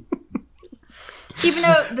 Even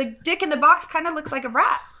though the dick in the box kind of looks like a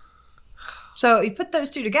rat. So you put those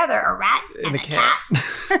two together, a rat and a cat.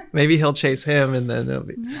 Maybe he'll chase him and then it'll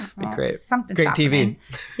be great. Something's great happening.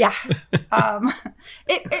 TV. Yeah.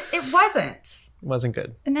 It wasn't. Wasn't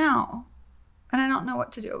good. No. And I don't know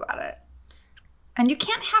what to do about it. And you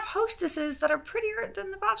can't have hostesses that are prettier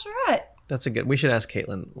than The Bachelorette. That's a good. We should ask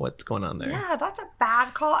Caitlin what's going on there. Yeah, that's a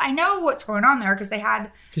bad call. I know what's going on there because they had...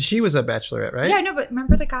 Because she was a bachelorette, right? Yeah, I know, but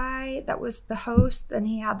remember the guy that was the host and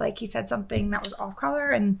he had like, he said something that was off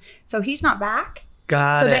color and so he's not back.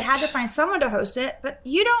 Got so it. they had to find someone to host it, but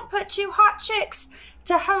you don't put two hot chicks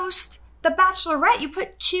to host The Bachelorette. You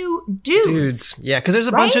put two dudes. Yeah, because there's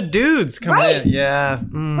a Right? bunch of dudes coming Right. in. Yeah.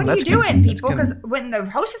 What are you doing, people? Because when the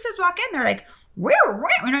hostesses walk in, they're like,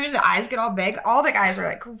 you know, the eyes get all big. All the guys are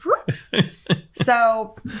like,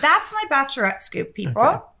 so that's my Bachelorette scoop, people.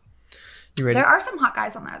 Okay. You ready? There are some hot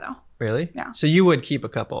guys on there, though. Really? Yeah. So you would keep a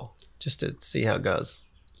couple just to see how it goes.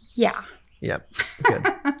 Yeah. Yep. Good.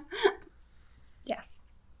 Yes.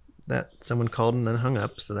 That someone called and then hung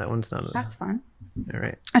up, so that one's not. That's fun. All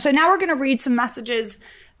right. So now we're going to read some messages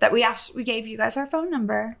that we gave you guys our phone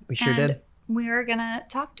number. We sure did. We're going to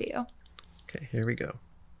talk to you. Okay, here we go.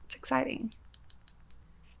 It's exciting.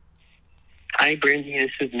 Hi, Brandy.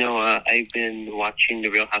 This is Noah. I've been watching The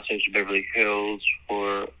Real Housewives of Beverly Hills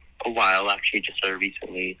for a while, actually, just started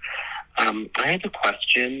recently. I have a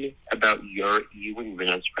question about you and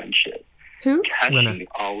Rinna's friendship. Who? Has Rinna. she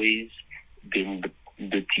always been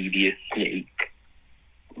the devious snake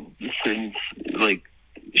since, like,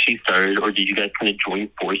 she started, or did you guys kind of join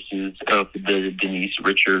forces of the Denise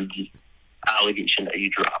Richards allegation that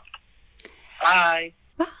you dropped? Bye.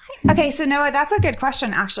 Okay, so Noah, that's a good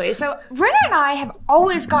question, actually. So Rinna and I have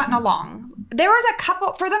always gotten along. There was a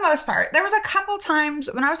couple, for the most part, there was a couple times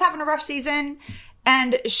when I was having a rough season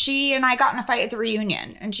and she and I got in a fight at the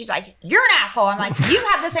reunion. And she's like, you're an asshole. I'm like, you've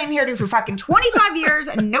had the same hairdo for fucking 25 years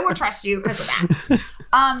and no one trusts you because of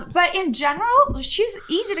that. But in general, she's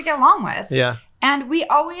easy to get along with. Yeah. And we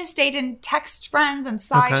always stayed in text friends and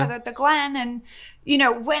saw each other at the Glen. And, you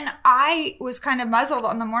know, when I was kind of muzzled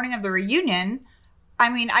on the morning of the reunion, I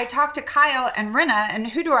mean, I talked to Kyle and Rinna, and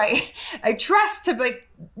who do I trust to like,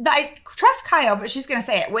 I trust Kyle, but she's going to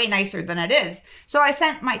say it way nicer than it is. So I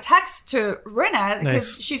sent my text to Rinna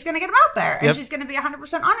because she's going to get him out there and she's going to be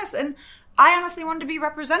 100% honest. And I honestly wanted to be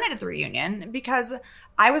represented at the reunion because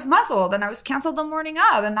I was muzzled and I was canceled the morning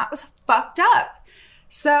of, and that was fucked up.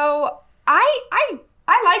 So I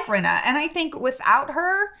like Rinna, and I think without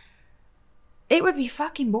her, it would be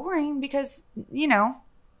fucking boring because, you know,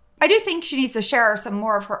 I do think she needs to share some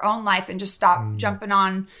more of her own life and just stop jumping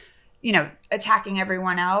on, you know, attacking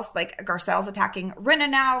everyone else. Like Garcelle's attacking Rinna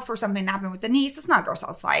now for something that happened with Denise. It's not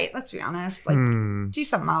Garcelle's fight. Let's be honest. Like, do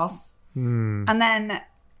something else. And then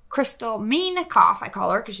Crystal Meancoff, I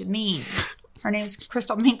call her because she's mean. Her name's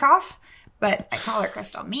Crystal Meancoff, but I call her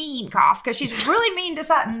Crystal Meancoff because she's really mean to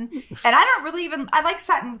Sutton. And I don't really I like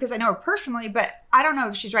Sutton because I know her personally, but I don't know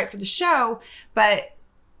if she's right for the show. But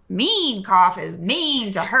Meancoff is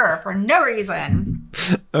mean to her for no reason.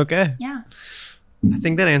 Okay. Yeah. I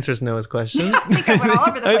think that answers Noah's question. I think I went all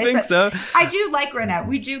over the place. I think so. I do like Rinna.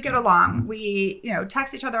 We do get along. We, you know,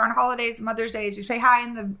 text each other on holidays, Mother's Days. We say hi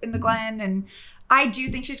in the Glen, and I do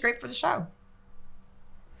think she's great for the show.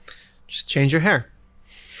 Just change your hair.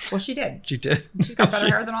 Well, she did. She did. She's got better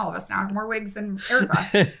hair than all of us now. More wigs than Erica.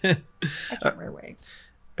 I can't wear wigs.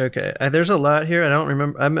 Okay. There's a lot here. I don't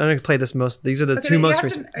remember. I'm going to play this most. These are the two most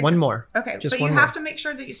recent. One more. Okay. Just but one you more. have to make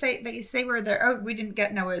sure that you say where they're. Oh, we didn't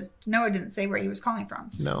get Noah didn't say where he was calling from.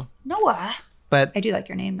 No. Noah. But I do like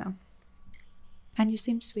your name though. And you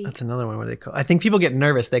seem sweet. That's another one where they call. I think people get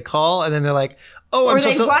nervous. They call and then they're like, "Oh, or I'm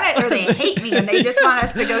they so." want it, or they hate me, and they just want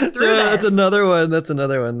us to go through this. That's another one. That's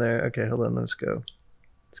another one there. Okay, hold on. Let's go.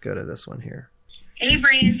 Let's go to this one here. Hey,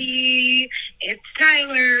 Brandy. It's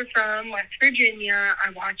Tyler from West Virginia.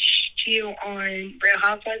 I watched you on Real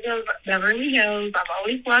Housewives of Beverly Hills. I've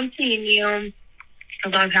always loved seeing you. I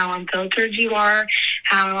love how unfiltered you are,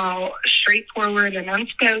 how straightforward and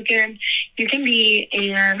unspoken you can be,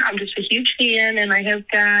 and I'm just a huge fan, and I hope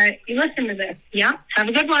that you listen to this. Yeah, have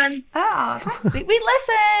a good one. Oh, that's sweet. We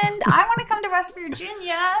listened. I want to come to West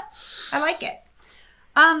Virginia. I like it.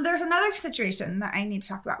 There's another situation that I need to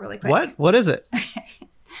talk about really quick. What? What is it?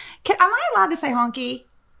 Am I allowed to say honky?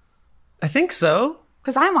 I think so.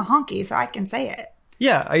 Because I'm a honky, so I can say it.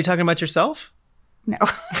 Yeah. Are you talking about yourself? No.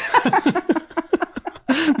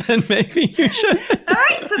 Then maybe you should. All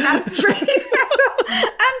right, so that's Brandy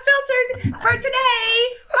Unfiltered for today.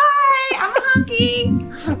 Bye. I'm a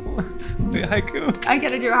honky. Wait, haiku. I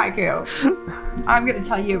gotta do a haiku. I'm gonna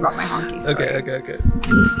tell you about my honky story. Okay.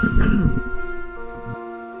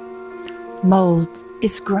 Mold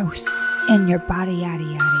is gross in your body,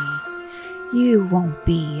 yaddy yaddy. You won't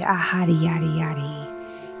be a hottie yaddy yaddy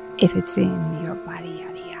if it's in your body,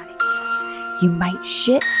 yaddy yaddy. You might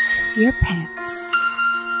shit your pants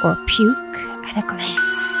or puke at a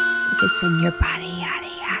glance if it's in your body, yaddy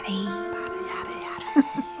yaddy. Body yaddy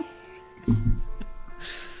yaddy.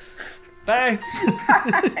 Bye.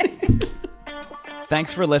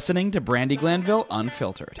 Thanks for listening to Brandy Glanville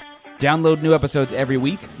Unfiltered. Download new episodes every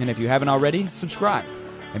week, and if you haven't already, subscribe.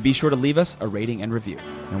 And be sure to leave us a rating and review.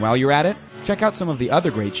 And while you're at it, check out some of the other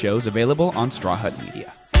great shows available on Straw Hut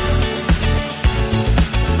Media.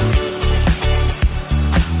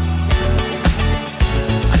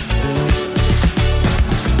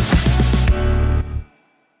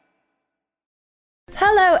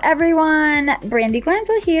 Hello everyone, Brandy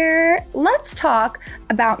Glanville here. Let's talk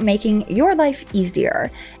about making your life easier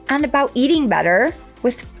and about eating better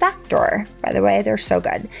with Factor. By the way, they're so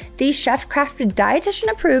good. These chef-crafted,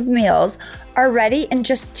 dietitian-approved meals are ready in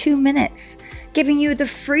just 2 minutes, giving you the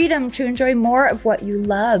freedom to enjoy more of what you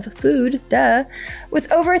love, food, duh.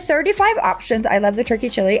 With over 35 options, I love the turkey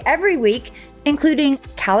chili, every week, including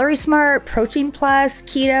Calorie Smart, Protein Plus,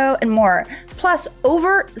 Keto, and more. Plus,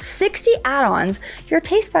 over 60 add-ons, your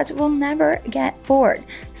taste buds will never get bored.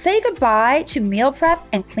 Say goodbye to meal prep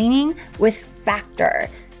and cleaning with Factor.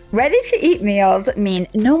 Ready-to-eat meals mean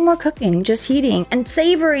no more cooking, just heating and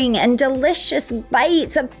savoring and delicious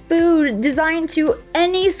bites of food designed to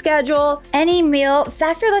any schedule, any meal.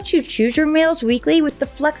 Factor lets you choose your meals weekly with the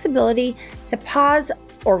flexibility to pause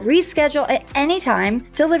or reschedule at any time,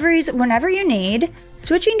 deliveries whenever you need.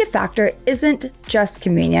 Switching to Factor isn't just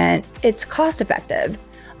convenient, it's cost-effective.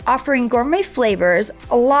 Offering gourmet flavors,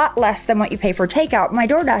 a lot less than what you pay for takeout. My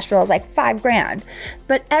DoorDash bill is like $5,000.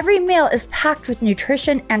 But every meal is packed with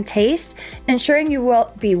nutrition and taste, ensuring you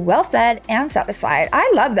will be well fed and satisfied.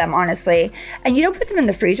 I love them, honestly. And you don't put them in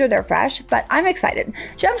the freezer, they're fresh, but I'm excited.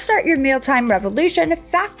 Jumpstart your mealtime revolution,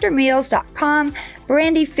 factormeals.com.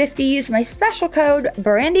 Brandy50, use my special code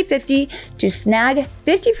Brandy50 to snag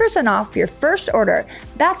 50% off your first order.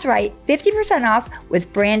 That's right, 50% off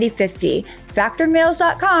with Brandy50.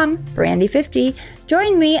 Factormeals.com, Brandy50.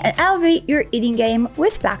 Join me and elevate your eating game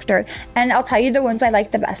with Factor. And I'll tell you the ones I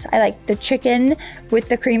like the best. I like the chicken with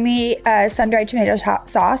the creamy sun-dried tomato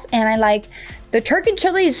sauce. And I like the turkey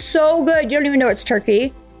chili is so good. You don't even know it's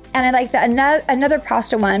turkey. And I like the another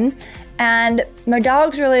pasta one. And my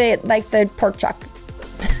dogs really like the pork chuck.